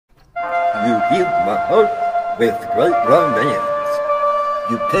healed my heart with great romance.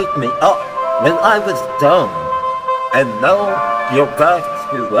 You picked me up when I was down, and now you're back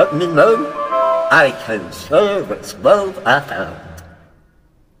to let me know I can share this love I found.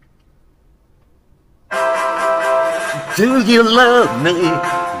 Do you love me?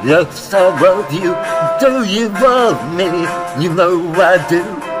 Yes, I love you. Do you love me? You know I do.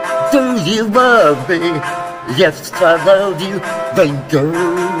 Do you love me? Yes, I love you. Then go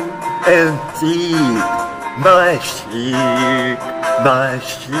and feed my sheep, my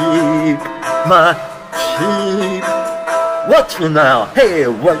sheep, my sheep. Watch me now. Hey,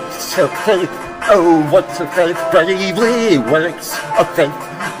 what's a faith? Oh, what's a faith? Bravely works a faith.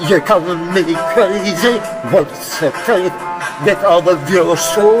 You're calling me crazy. What's a faith? With all of your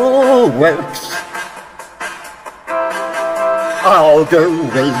soul works. I'll go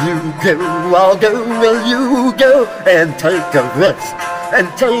where you go, I'll go where you go, and take a rest, and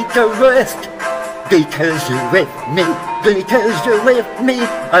take a rest. Because you're with me, because you're with me,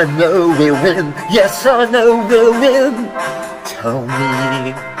 I know we'll win, yes I know we'll win. Tell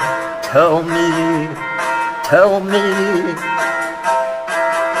me, tell me, tell me,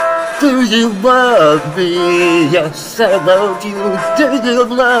 do you love me? Yes, I love you. Do you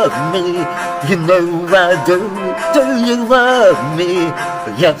love me? You know I do. Do you love me?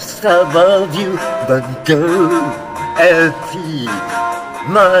 Yes, I love you. Then go and feed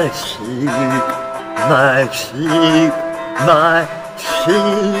my sheep, my sheep, my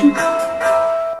sheep.